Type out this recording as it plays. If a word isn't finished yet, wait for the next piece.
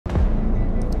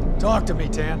Talk to me,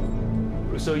 Tan.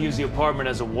 Russo used the apartment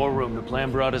as a war room to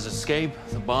plan Barada's escape,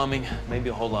 the bombing, maybe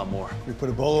a whole lot more. We put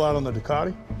a bolo out on the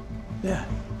Ducati? Yeah.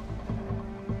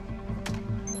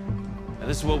 And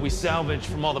this is what we salvaged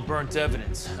from all the burnt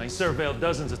evidence. He surveilled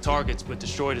dozens of targets, but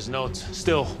destroyed his notes.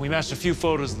 Still, we matched a few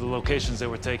photos of the locations they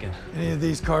were taken. Any of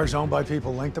these cars owned by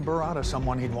people linked to Barada?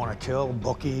 Someone he'd want to kill?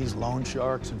 Bookies, loan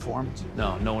sharks, informants?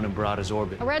 No one in Barada's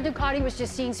orbit. A red Ducati was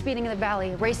just seen speeding in the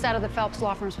valley, raced out of the Phelps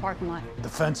Law Firm's parking lot.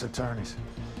 Defense attorneys.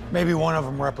 Maybe one of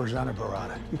them represented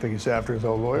Barada. You think he's after his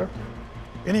old lawyer?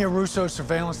 Any of Russo's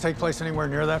surveillance take place anywhere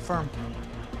near that firm?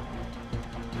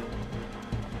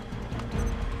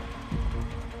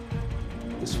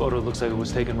 This photo looks like it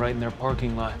was taken right in their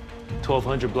parking lot.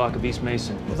 1200 block of East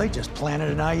Mason. Well, they just planted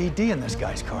an IED in this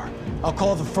guy's car. I'll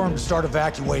call the firm to start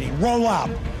evacuating. Roll out!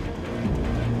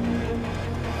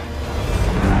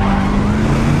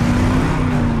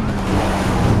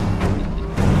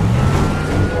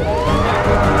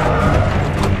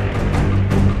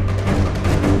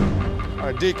 All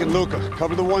right, Deacon, Luca,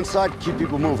 cover the one side, keep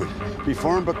people moving. Be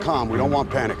firm but calm, we don't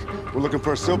want panic. We're looking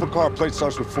for a silver car, plate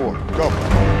starts with 4. Go.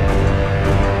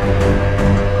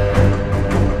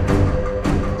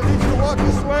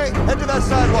 Head to that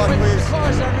sidewalk, please.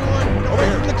 Cars, everyone! Over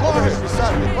here. The cars.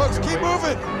 Over here. Folks, keep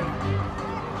moving.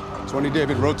 20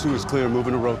 David, row 2 is clear,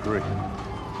 moving to row 3.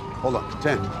 Hold on,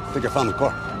 10. I think I found the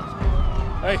car.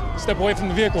 Hey, step away from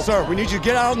the vehicle. Sir, we need you to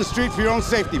get out on the street for your own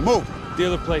safety. Move.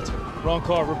 Dealer plates. Wrong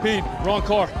car. Repeat, wrong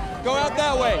car. Go out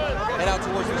that way. Head out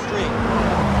towards the street.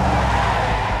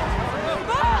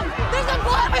 Mom! There's a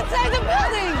bomb inside the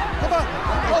building! Come on.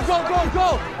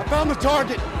 Go. I found the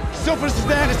target. Silver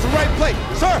sedan, it's the right plate.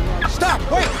 Sir, stop.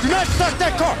 Wait, do not start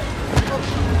that car.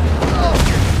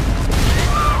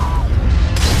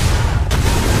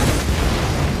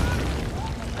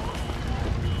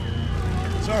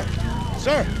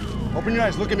 Sir, open your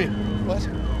eyes, look at me. What?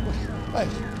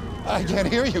 I can't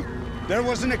hear you. There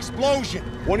was an explosion.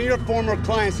 One of your former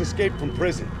clients escaped from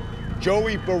prison.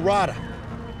 Joey Barada.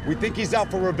 We think he's out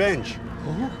for revenge.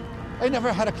 Who? I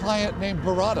never had a client named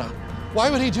Barada. Why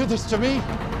would he do this to me?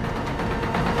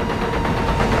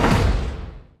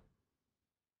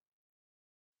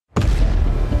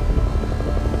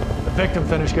 The victim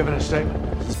finished giving a statement.